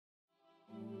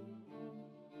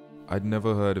I'd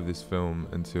never heard of this film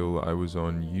until I was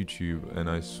on YouTube and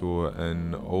I saw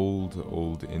an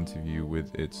old interview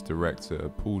with its director,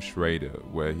 Paul Schrader,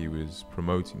 where he was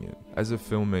promoting it. As a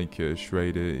filmmaker,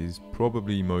 Schrader is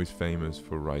probably most famous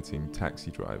for writing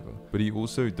Taxi Driver, but he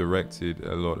also directed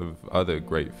a lot of other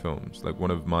great films, like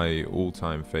one of my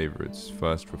all-time favorites,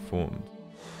 First Reformed.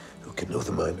 Who can know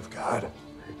the mind of God?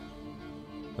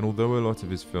 And although a lot of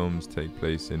his films take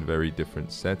place in very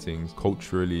different settings,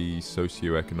 culturally,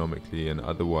 socioeconomically, and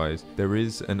otherwise, there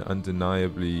is an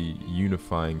undeniably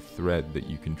unifying thread that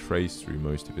you can trace through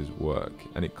most of his work,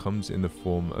 and it comes in the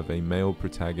form of a male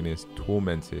protagonist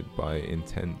tormented by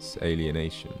intense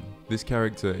alienation. This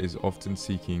character is often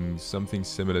seeking something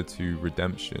similar to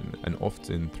redemption, and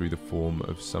often through the form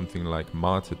of something like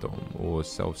martyrdom or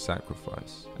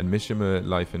self-sacrifice. And Mishima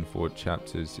Life in 4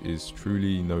 Chapters is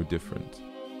truly no different.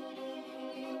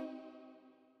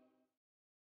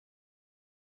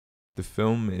 The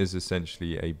film is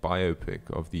essentially a biopic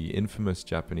of the infamous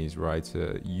Japanese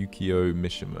writer Yukio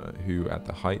Mishima, who at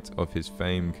the height of his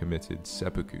fame committed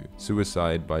seppuku,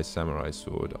 suicide by samurai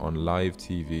sword, on live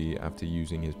TV after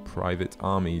using his private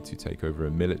army to take over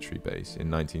a military base in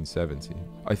 1970.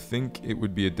 I think it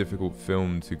would be a difficult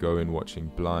film to go in watching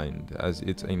blind, as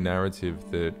it's a narrative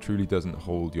that truly doesn't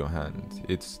hold your hand.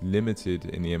 It's limited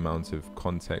in the amount of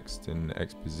context and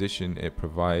exposition it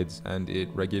provides, and it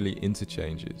regularly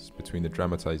interchanges between the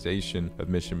dramatization of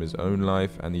Mishima's own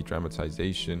life and the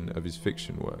dramatization of his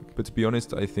fiction work. But to be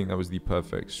honest, I think that was the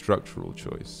perfect structural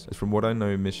choice, as from what I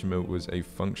know, Mishima was a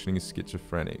functioning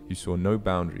schizophrenic who saw no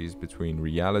boundaries between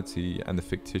reality and the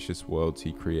fictitious worlds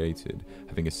he created,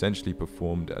 having essentially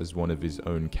performed as one of his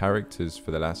own characters for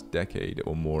the last decade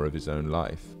or more of his own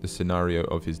life. The scenario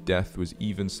of his death was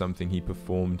even something he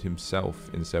performed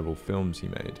himself in several films he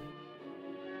made.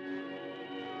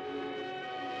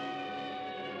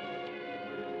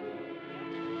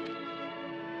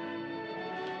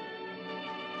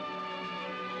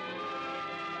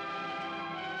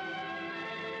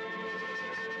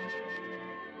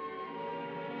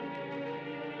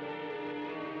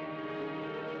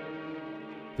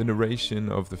 The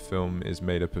narration of the film is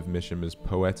made up of Mishima's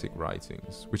poetic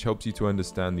writings, which helps you to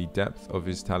understand the depth of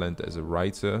his talent as a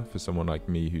writer for someone like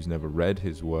me who's never read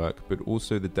his work, but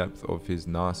also the depth of his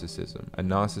narcissism, a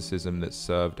narcissism that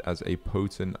served as a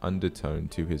potent undertone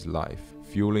to his life,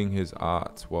 fueling his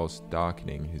art whilst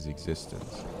darkening his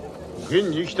existence. 現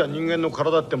に生きた人間の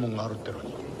体ってもんがあるっての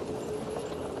に、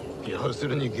要す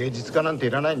るに芸術家なんて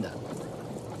いらないんだ。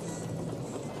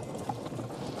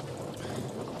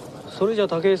それじゃ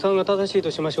武井さんが正しいと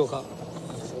しましょうか。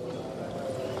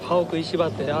歯を食いしば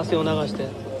って汗を流して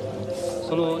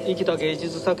その生きた芸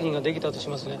術作品ができたとし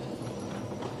ますね。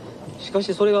しか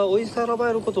しそれが追いさらば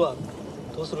えることは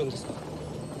どうするんですか。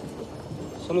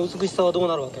その美しさはどう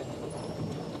なるわけ。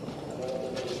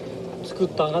作っ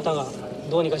たあなたが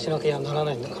どうにかしなきゃなら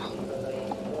ないんだか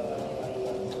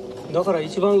ら。だから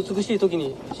一番美しい時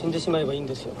に死んでしまえばいいん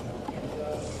ですよ。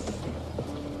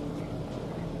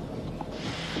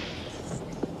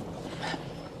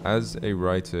As a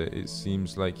writer, it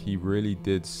seems like he really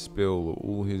did spill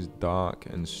all his dark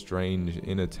and strange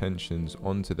inner tensions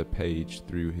onto the page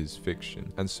through his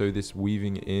fiction. And so this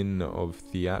weaving in of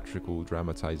theatrical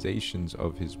dramatizations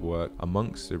of his work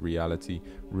amongst the reality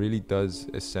really does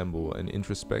assemble an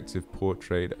introspective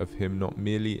portrait of him not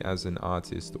merely as an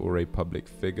artist or a public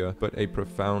figure, but a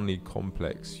profoundly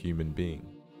complex human being.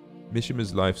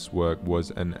 Mishima's life's work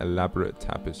was an elaborate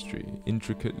tapestry,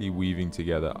 intricately weaving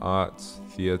together art,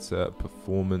 theatre,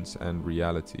 performance, and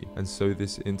reality, and so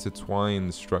this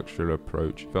intertwined structural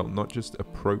approach felt not just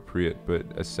appropriate but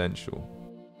essential.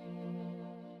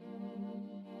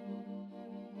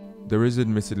 There is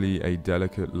admittedly a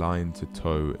delicate line to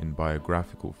toe in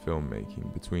biographical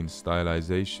filmmaking between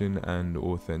stylization and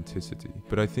authenticity,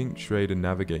 but I think Schrader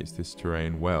navigates this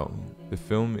terrain well. The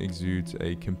film exudes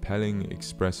a compelling,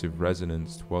 expressive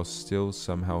resonance while still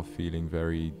somehow feeling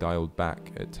very dialed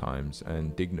back at times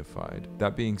and dignified.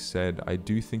 That being said, I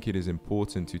do think it is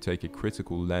important to take a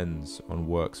critical lens on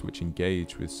works which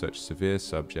engage with such severe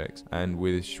subjects, and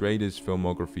with Schrader's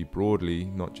filmography broadly,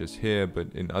 not just here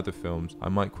but in other films, I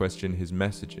might question his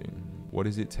messaging. What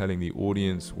is it telling the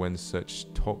audience when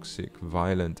such toxic,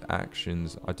 violent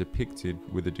actions are depicted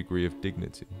with a degree of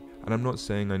dignity? And I'm not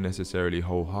saying I necessarily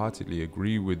wholeheartedly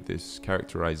agree with this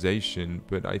characterization,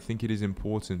 but I think it is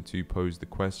important to pose the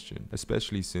question,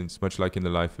 especially since, much like in the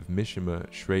life of Mishima,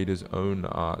 Schrader's own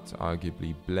art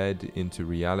arguably bled into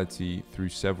reality through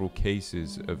several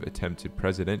cases of attempted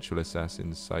presidential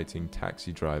assassins citing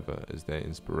Taxi Driver as their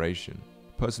inspiration.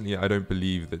 Personally, I don't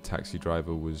believe that Taxi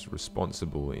Driver was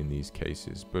responsible in these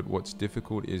cases, but what's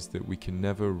difficult is that we can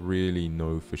never really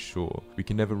know for sure. We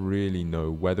can never really know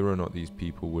whether or not these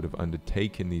people would have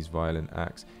undertaken these violent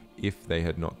acts if they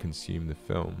had not consumed the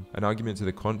film. An argument to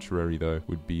the contrary, though,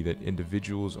 would be that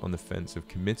individuals on the fence of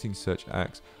committing such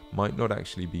acts might not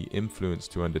actually be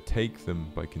influenced to undertake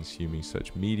them by consuming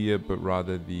such media, but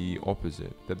rather the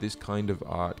opposite, that this kind of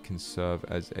art can serve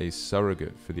as a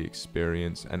surrogate for the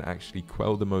experience and actually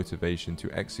quell the motivation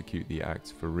to execute the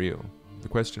act for real. The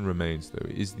question remains, though,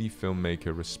 is the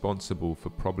filmmaker responsible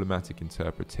for problematic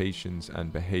interpretations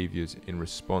and behaviors in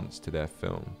response to their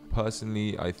film?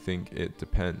 Personally, I think it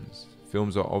depends.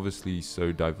 Films are obviously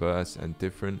so diverse and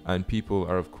different, and people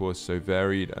are of course so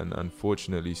varied and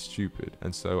unfortunately stupid,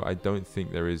 and so I don't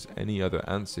think there is any other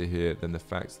answer here than the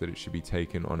fact that it should be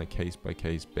taken on a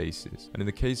case-by-case basis. And in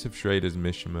the case of Schrader's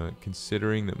Mishima,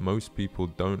 considering that most people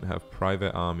don't have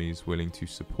private armies willing to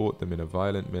support them in a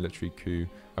violent military coup,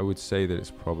 I would say that it's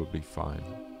probably fine.